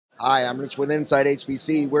Hi, I'm Rich with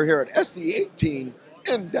insideHPC. We're here at SC18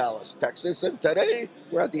 in Dallas, Texas, and today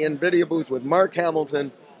we're at the NVIDIA booth with Marc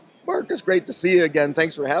Hamilton. Marc, it's great to see you again.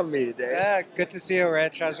 Thanks for having me today. Yeah, good to see you,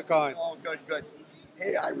 Rich. How's it going? Oh, good, good.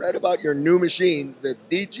 Hey, I read about your new machine, the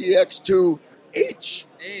DGX-2H.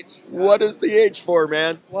 H. What is the H for,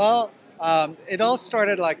 man? Well, it all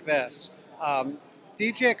started like this.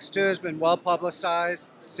 DGX2 has been well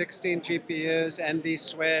publicized, 16 GPUs, NV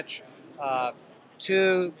switch,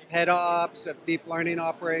 2 petaops of deep learning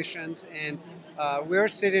operations, and we were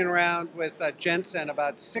sitting around with Jensen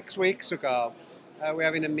about 6 weeks ago. We're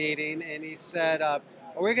having a meeting, and he said, are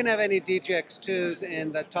we going to have any DGX2s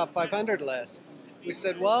in the top 500 list? We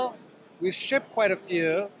said, well, we've shipped quite a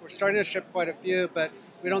few. We're starting to ship quite a few, but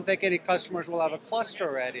we don't think any customers will have a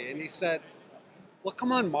cluster ready. And he said, well,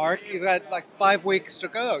 come on, Mark, you've got like 5 weeks to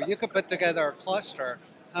go. You could put together a cluster.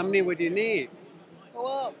 How many would you need?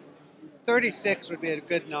 Well, 36 would be a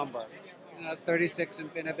good number. 36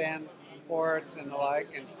 InfiniBand ports and the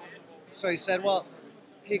like. And so he said, well,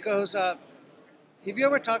 he goes, have you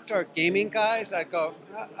ever talked to our gaming guys? I go,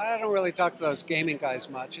 I don't really talk to those gaming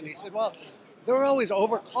guys much. And he said, well, they're always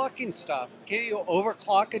overclocking stuff. Can't you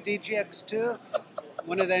overclock a DGX2?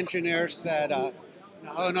 One of the engineers said,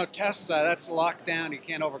 no, Tesla, that's locked down. You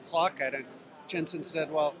can't overclock it. And Jensen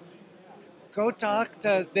said, well, go talk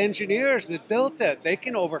to the engineers that built it. They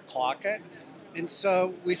can overclock it. And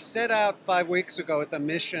so we set out 5 weeks ago with a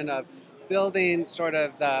mission of building sort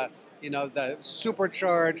of the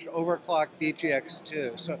supercharged overclocked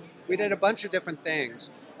DGX2. So we did a bunch of different things.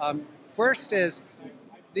 First is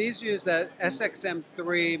these use the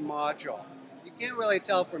SXM3 module. You can't really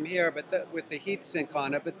tell from here, but with the heat sink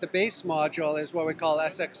on it, but the base module is what we call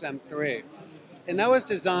SXM3. And that was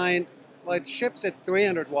designed, well, it ships at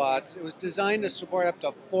 300 watts. It was designed to support up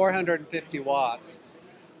to 450 watts.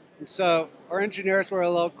 And so our engineers were a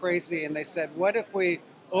little crazy, and they said, what if we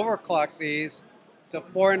overclock these to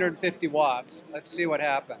 450 watts? Let's see what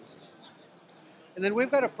happens. And then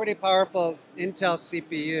we've got a pretty powerful Intel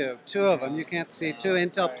CPU, 2 of them. You can't see 2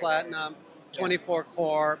 Intel Platinum, 24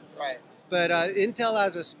 core. Right. But Intel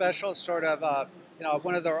has a special sort of,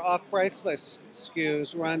 one of their off-price list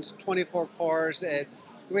SKUs runs 24 cores at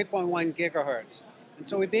 3.1 gigahertz. And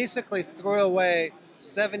so we basically threw away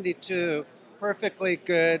 72 perfectly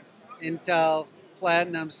good Intel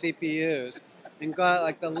Platinum CPUs and got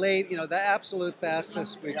like the absolute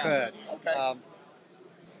fastest we could. Okay.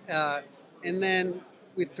 And then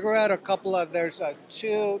we threw out a couple of, there's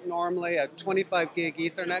normally 25 gig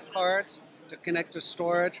Ethernet cards to connect to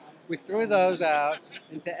storage. We threw those out,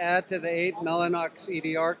 and to add to the 8 Mellanox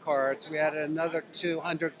EDR cards, we added another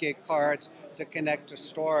 200 gig cards to connect to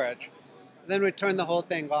storage. Then we turned the whole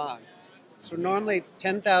thing on. So normally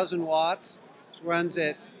 10,000 watts runs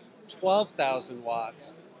at 12,000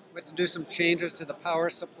 watts. We had to do some changes to the power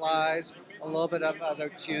supplies, a little bit of other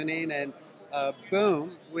tuning, and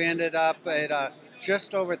boom, we ended up at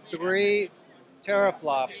just over 3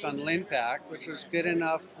 teraflops on LinPack, which was good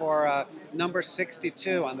enough for number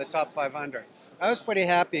 62 on the top 500. I was pretty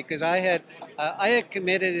happy because I had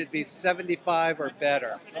committed it'd be 75 or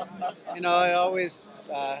better. I always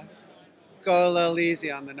go a little easy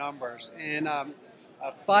on the numbers. And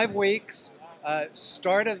 5 weeks,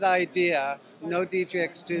 start of the idea, no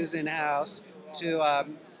DGX2s in-house, to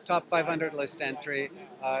top 500 list entry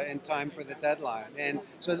in time for the deadline. And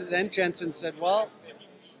so then Jensen said, well,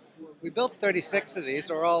 we built 36 of these,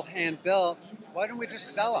 they're all hand-built, why don't we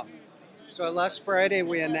just sell them? So last Friday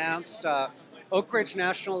we announced Oak Ridge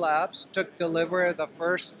National Labs took delivery of the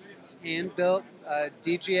first hand-built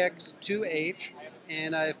DGX-2H,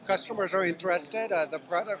 and if customers are interested, the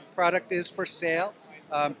product is for sale.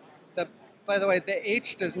 By the way, the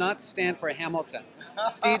H does not stand for Hamilton.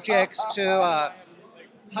 DGX2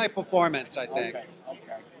 high performance, I think.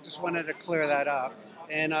 Okay. Just wanted to clear that up.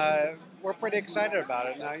 And we're pretty excited about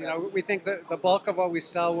it. Now, we think that the bulk of what we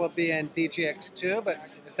sell will be in DGX2, but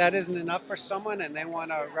if that isn't enough for someone and they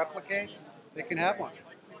want to replicate, they can have one.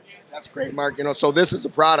 That's great, Marc. So this is a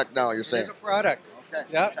product now, you're saying? It's a product. Okay.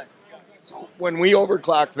 Yep. Okay. So when we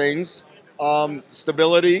overclock things,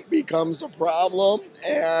 stability becomes a problem,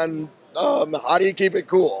 and how do you keep it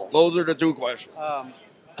cool? Those are the 2 questions.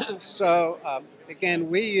 Again,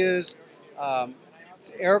 we use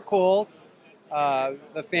it's air-cooled.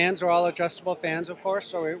 The fans are all adjustable fans, of course,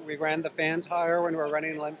 so we ran the fans higher when we were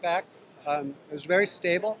running LinPack. It was very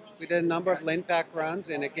stable. We did a number of LinPack runs,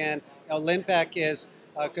 and again, LinPack is,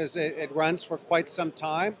 because it runs for quite some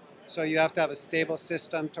time, so you have to have a stable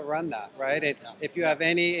system to run that, right? If you have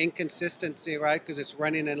any inconsistency, right, because it's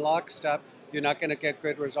running in lockstep, you're not going to get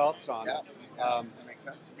good results on it. That makes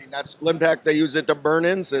makes sense. I mean, that's Limtech. They use it to burn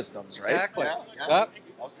in systems, right? Exactly. Yeah. Yep.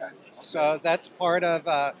 Okay. So that's part of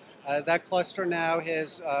that cluster now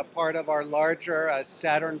is part of our larger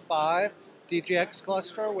Saturn V DGX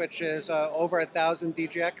cluster, which is over 1,000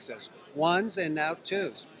 DGXs, ones and now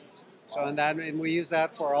twos. So and we use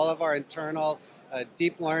that for all of our internal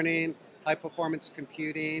deep learning, high performance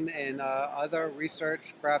computing, and other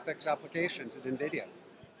research graphics applications at NVIDIA.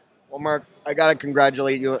 Well, Mark, I got to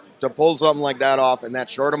congratulate you to pull something like that off in that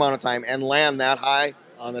short amount of time and land that high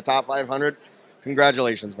on the top 500.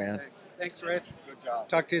 Congratulations, man. Thanks, Rich. Good job.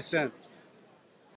 Talk to you soon.